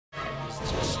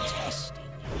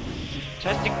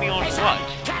Testing me on what?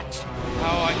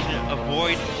 How I can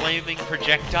avoid flaming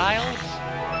projectiles?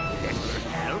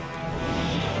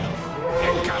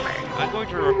 I'm going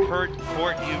to report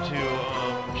you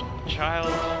to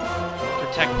Child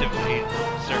Protective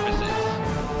Services.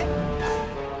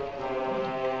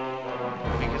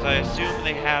 Because I assume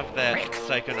they have that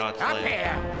Psychonauts land.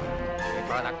 Here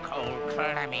before the cold,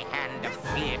 clammy hand of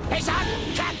fear. Hey, son!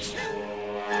 Catch!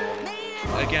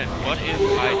 Again, what if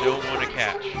I don't want to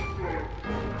catch?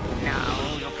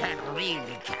 No, you can't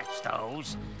really catch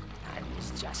those. I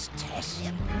was just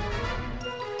testing.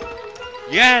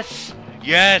 Yes!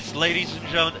 Yes, ladies and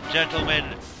gentlemen.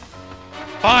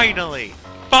 Finally!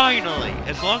 Finally!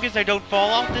 As long as I don't fall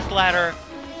off this ladder,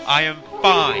 I am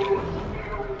fine.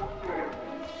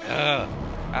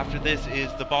 After this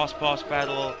is the boss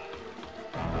battle.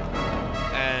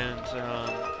 And,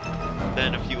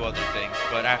 then a few other things.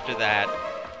 But after that,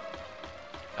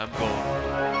 I'm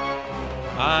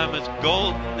golden. I'm as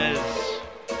golden as,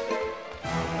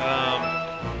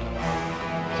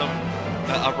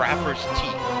 a rapper's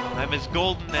teeth. I'm as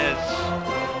golden as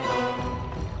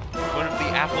one of the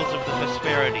apples of the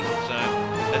Hesperides.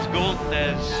 I'm as golden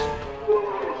as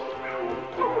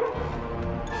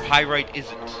Pyrite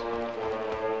isn't.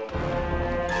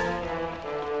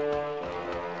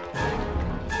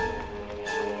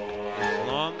 As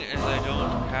long as I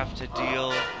don't have to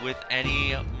deal with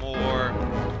any more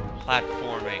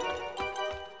platforming,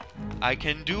 I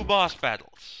can do boss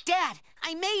battles. Dad,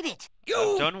 I made it!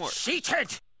 You done work.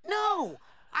 cheated! No!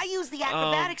 I used the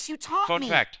acrobatics you taught Fun me.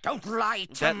 fact. Don't lie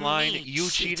to That me, line, "you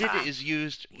cheated," cheater. is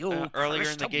used You earlier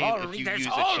in the game crystal if you ball use a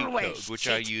readers cheat code, always which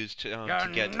I cheat. used to You're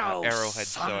get no arrowheads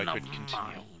so son I could of continue.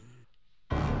 mine.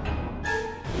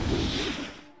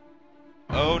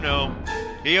 Oh no.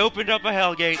 He opened up a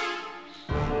hellgate.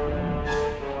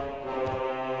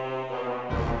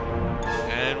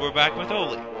 And we're back with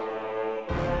Oli.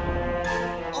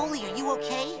 Oli, are you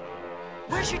okay?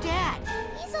 Where's your dad?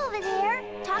 He's over there,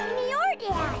 talking to your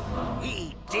dad.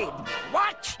 He did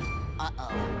what?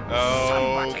 Uh-oh. Oh,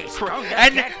 Somebody's going to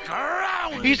and get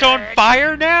grounded. he's on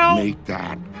fire now? Make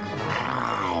that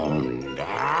ground.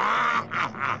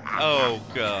 Oh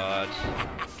god.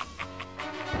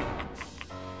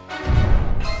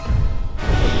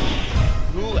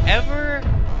 Whoever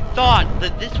thought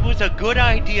that this was a good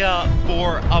idea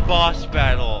for a boss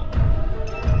battle,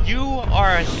 you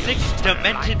are a sick,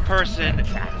 demented person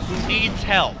who needs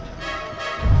help.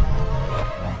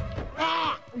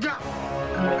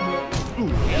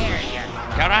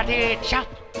 Karate chop!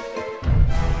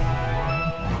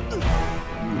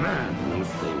 Man, these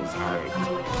things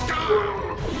hurt.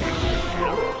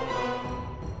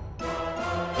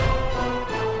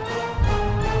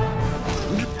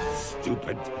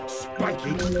 Stupid,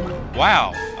 spiky.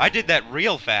 Wow, I did that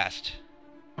real fast.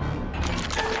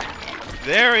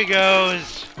 There he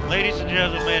goes. Ladies and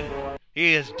gentlemen,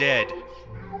 he is dead.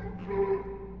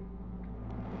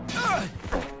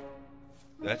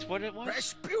 That's what it was?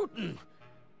 Rasputin!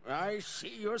 I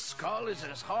see your skull is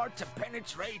as hard to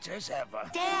penetrate as ever.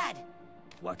 Dad!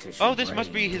 What is Oh, your this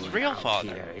must be brain his doing real out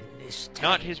father, here in this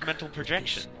not tank his mental with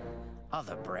projection. this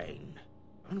other brain.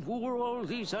 And who are all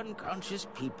these unconscious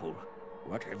people?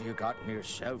 What have you gotten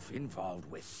yourself involved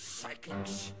with?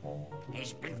 Psychics.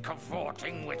 He's been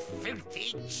cavorting with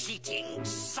filthy, cheating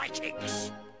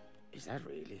psychics. Is that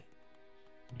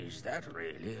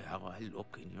really how I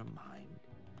look in your mind?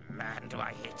 Man, do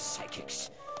I hate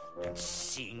psychics. And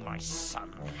seeing my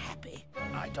son happy.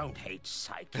 I don't hate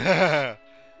psychics.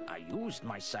 I used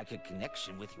my psychic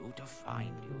connection with you to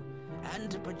find you, and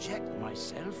to project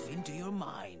myself into your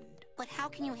mind. But how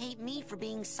can you hate me for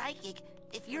being psychic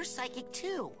if you're psychic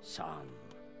too? Son,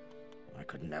 I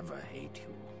could never hate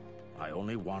you. I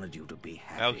only wanted you to be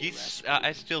happy. Oh, he's.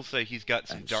 I still say he's got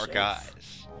some And dark safe.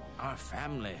 eyes. Our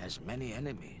family has many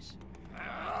enemies.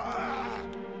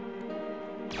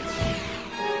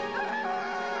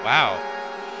 Wow.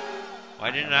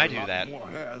 Why didn't I do have a lot that? More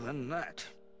hair than that.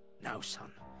 Now,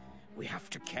 son, we have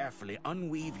to carefully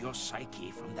unweave your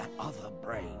psyche from that other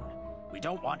brain. We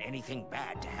don't want anything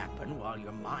bad to happen while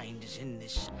your mind is in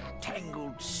this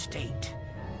tangled state.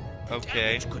 The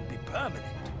Okay. damage could be permanent.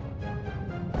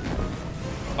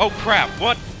 Oh crap!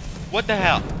 What? What the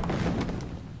hell?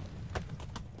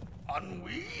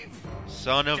 Unweave?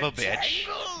 Son of a bitch.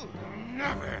 Detangle?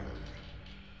 Never.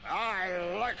 I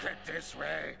like it this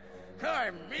way.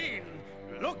 I mean,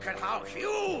 look at how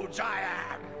huge I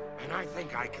am. And I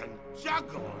think I can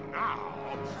juggle now.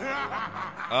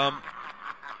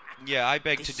 Yeah, I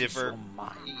beg to This is differ. your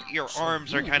mind. Your So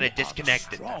arms are you kind of the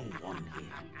disconnected. strong one here.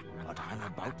 But I'm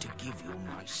about to give you,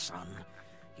 my son,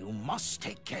 You must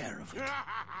take care of it,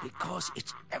 because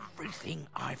it's everything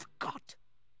I've got.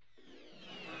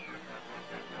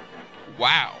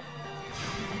 Wow.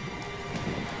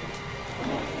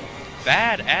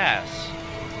 Badass.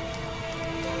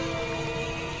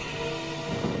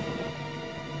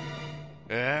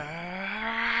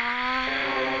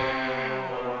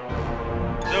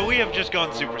 So we have just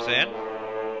gone Super Saiyan.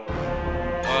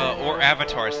 Or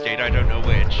Avatar state, I don't know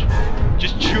which.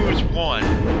 Just choose one.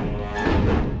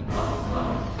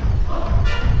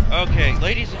 Okay,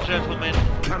 ladies and gentlemen,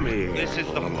 Come here. this is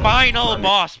the final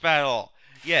boss battle.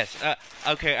 Yes,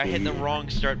 okay, I hit the wrong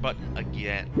start button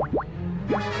again.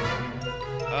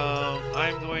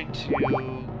 I'm going to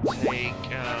take,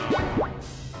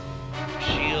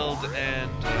 shield and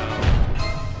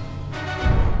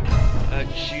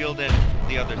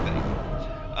the other thing.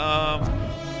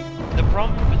 The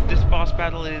problem with this boss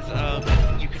battle is,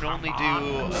 you can only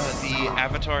do, the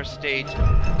Avatar state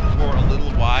for a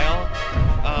little while,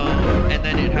 and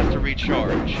then it has to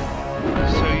recharge.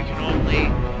 So you can only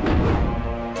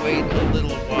wait a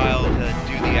little while to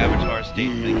do the Avatar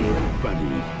state thing.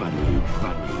 Bunny, bunny,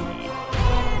 bunny.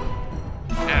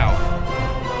 Ow.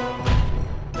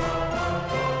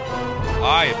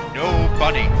 I am no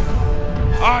bunny.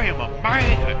 I am a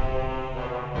man.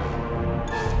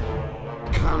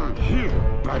 Come here,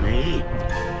 bunny.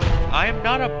 I am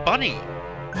not a bunny.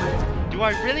 Do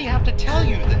I really have to tell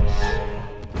you this?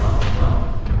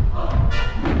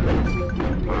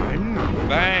 I'm not.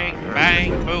 Bang,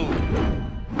 bang, boom.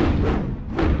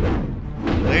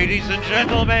 Ladies and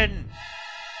gentlemen,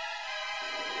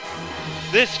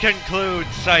 this concludes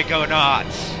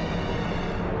Psychonauts.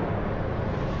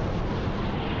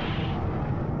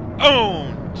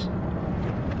 Owned!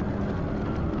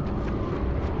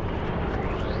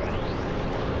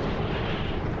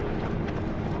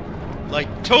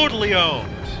 Like, totally owned!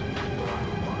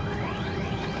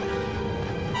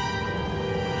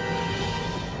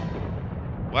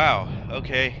 Wow,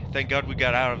 okay, thank God we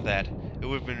got out of that. It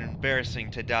would have been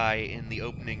embarrassing to die in the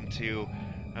opening to,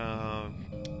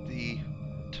 the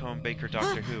Tom Baker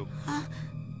Doctor Who.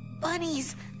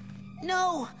 Bunnies!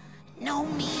 No! No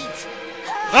meat!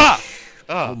 Ah!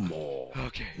 No Oh, more.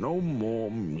 okay. No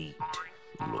more meat.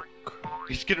 Look.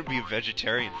 He's gonna be a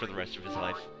vegetarian for the rest of his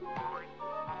life.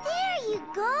 There you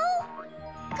go.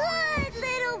 Good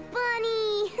little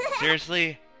bunny.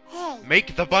 Seriously? Hey,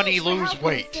 Make the bunny thanks for lose helping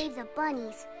weight. to save the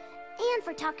bunnies, and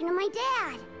for talking to my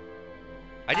dad.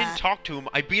 I didn't talk to him,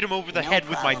 I beat him over the head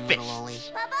with my problem, little fists.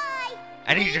 Ollie. Bye-bye.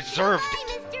 And he deserved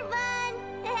Bye, it. Mr.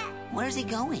 Bun. Where's he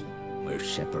going? We're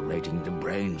separating the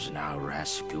brains now,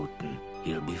 Rasputin.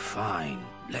 He'll be fine.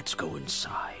 Let's go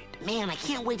inside. Man, I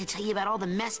can't wait to tell you about all the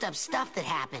messed up stuff that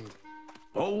happened.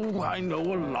 Oh, I know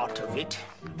a lot of it.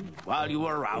 While you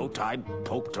were out, I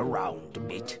poked around a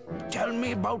bit. Tell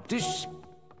me about this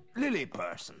Lily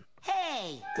person.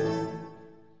 Hey!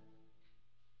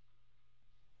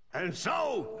 And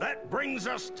so, that brings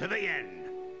us to the end.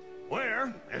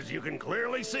 Where, as you can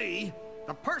clearly see,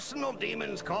 the personal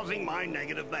demons causing my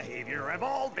negative behavior have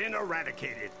all been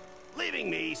eradicated, leaving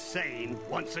me sane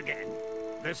once again.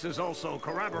 This is also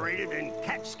corroborated in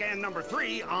CAT scan number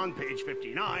 3 on page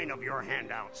 59 of your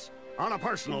handouts. On a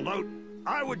personal note,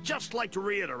 I would just like to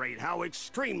reiterate how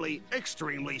extremely,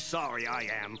 extremely sorry I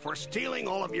am for stealing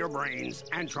all of your brains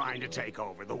and trying to take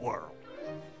over the world.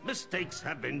 Mistakes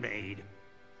have been made.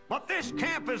 But this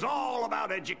camp is all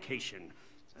about education.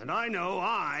 And I know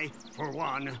I, for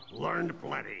one, learned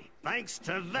plenty. Thanks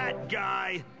to that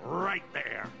guy right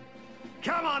there.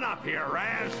 Come on up here,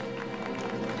 Raz.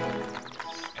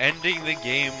 Ending the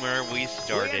game where we We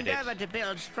started it. endeavor to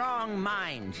build strong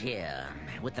minds here,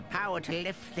 with the power to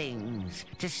lift things,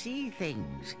 to see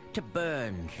things, to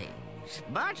burn things.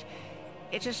 But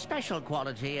it's a special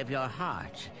quality of your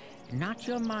heart, not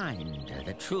your mind,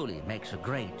 that truly makes a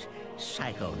great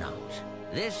psychonaut.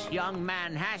 This young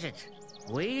man has it.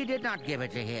 We did not give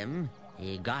it to him.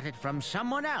 He got it from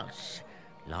someone else,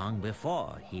 long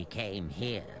before he came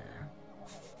here.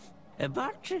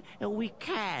 But we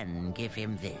can give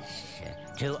him this,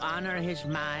 to honor his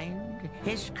mind,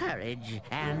 his courage,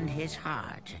 and his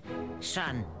heart.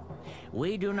 Son,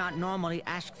 we do not normally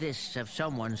ask this of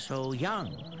someone so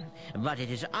young, but it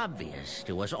is obvious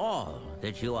to us all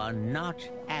that you are not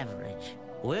average.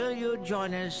 Will you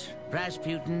join us,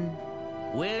 Rasputin?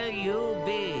 Will you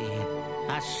be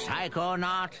a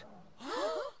psychonaut?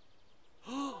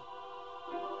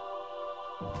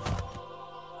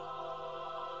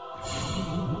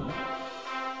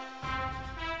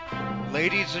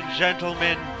 Ladies and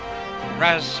gentlemen,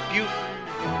 Rasputin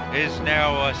is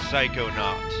now a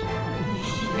psychonaut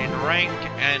in rank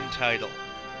and title.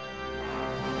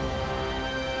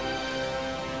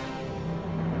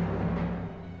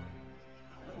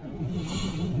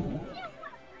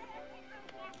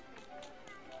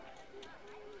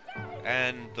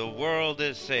 the world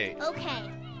is safe.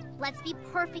 Okay, let's be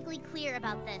perfectly clear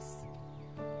about this.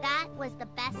 That was the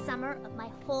best summer of my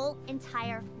whole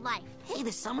entire life. Hey,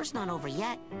 the summer's not over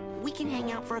yet. We can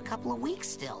hang out for a couple of weeks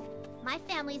still. My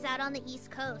family's out on the East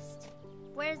Coast.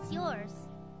 Where's yours?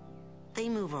 They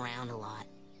move around a lot.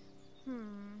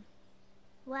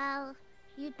 Well,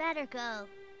 you'd better go.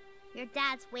 Your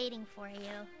dad's waiting for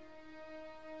you.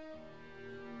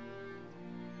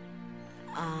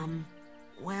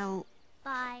 Well...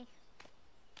 Bye.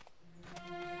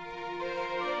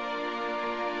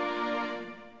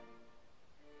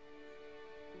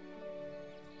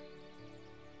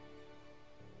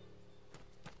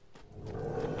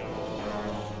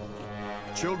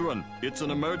 Children, it's an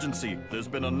emergency. There's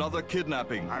been another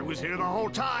kidnapping. I was here the whole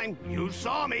time. You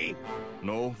saw me.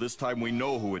 No, this time we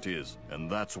know who it is, and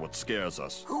that's what scares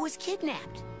us. Who was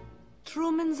kidnapped?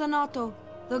 Truman Zanato,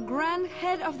 the grand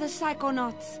head of the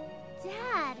Psychonauts.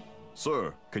 Dad!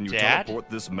 Sir, can you Dad? teleport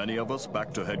this many of us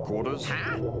back to headquarters?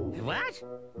 Huh? What?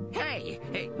 Hey,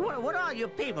 what are you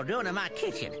people doing in my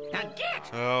kitchen? Now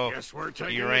get! Oh, Guess we're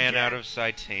taking you a ran jet. out of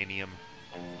titanium.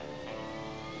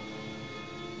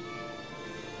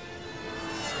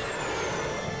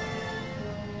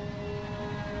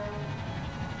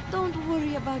 Don't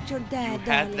worry about your dad, You had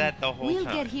darling. that the whole we'll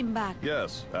time. get him back.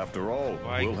 Yes, after all,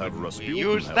 Why we'll have couldn't we Rasputin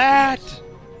use helping that? us.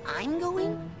 I'm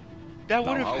going? That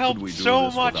would Now, have how could helped we do so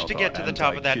this much without to get our to the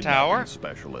top of that anti-kidnapping tower.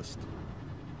 Specialist.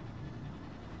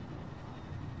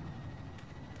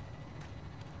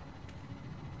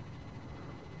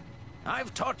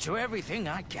 I've taught you everything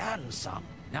I can, son.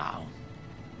 Now,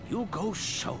 you go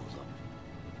show them.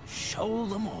 Show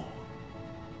them all.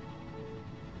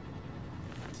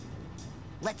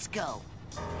 Let's go.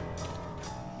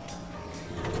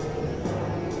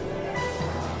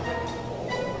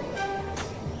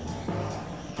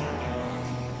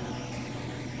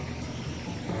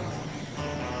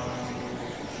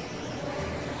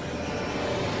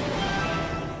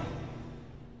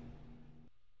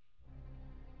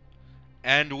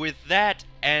 And with that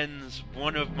ends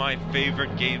one of my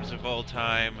favorite games of all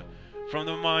time, from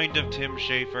the mind of Tim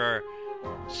Schafer,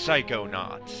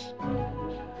 Psychonauts.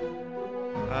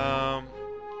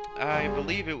 I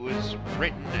believe it was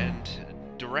written and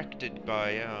directed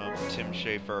by Tim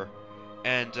Schafer,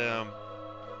 and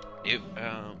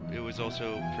it was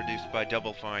also produced by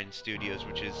Double Fine Studios,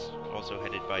 which is also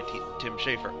headed by Tim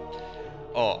Schafer.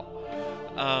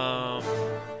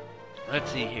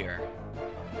 Let's see here.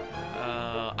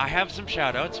 I have some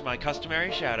shoutouts, my customary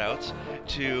shoutouts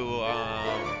to,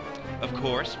 of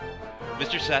course,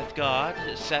 Mr. Seth God,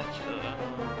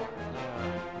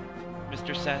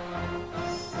 Mr.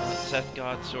 Seth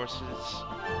God Sources,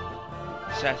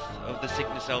 Seth of the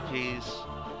Sickness LPs.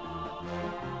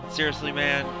 Seriously,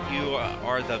 man, you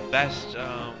are the best.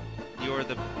 You are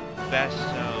the best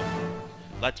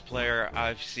Let's Player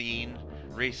I've seen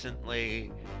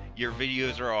recently. Your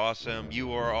videos are awesome,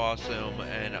 you are awesome,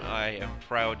 and I am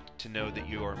proud to know that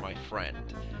you are my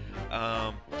friend.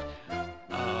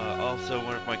 Also,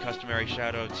 one of my customary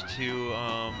shoutouts to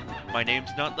My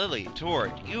Name's Not Lily,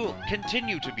 Tord. You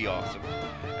continue to be awesome,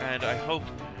 and I hope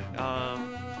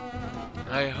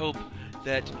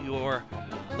that your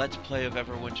Let's Play of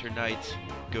Everwinter Nights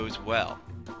goes well.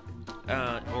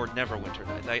 Or Neverwinter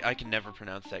Nights. I can never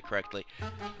pronounce that correctly.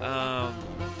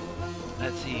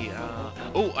 Let's see.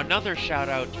 Another shout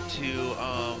out to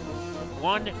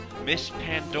one Miss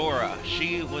Pandora.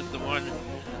 She was the one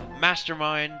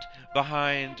mastermind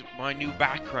behind my new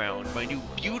background, my new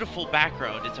beautiful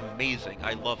background. It's amazing.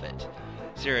 I love it.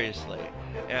 Seriously.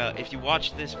 If you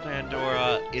watch this,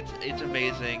 Pandora, it's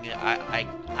amazing.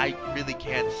 I really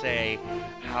can't say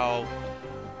how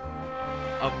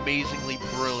amazingly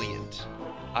brilliant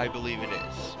I believe it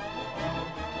is.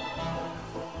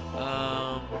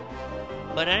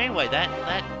 But anyway, that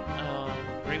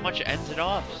pretty much ends it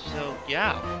off. So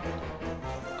yeah,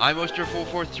 I'm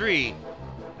Oster443,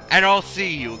 and I'll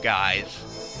see you guys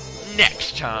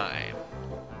next time.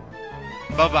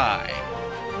 Bye bye.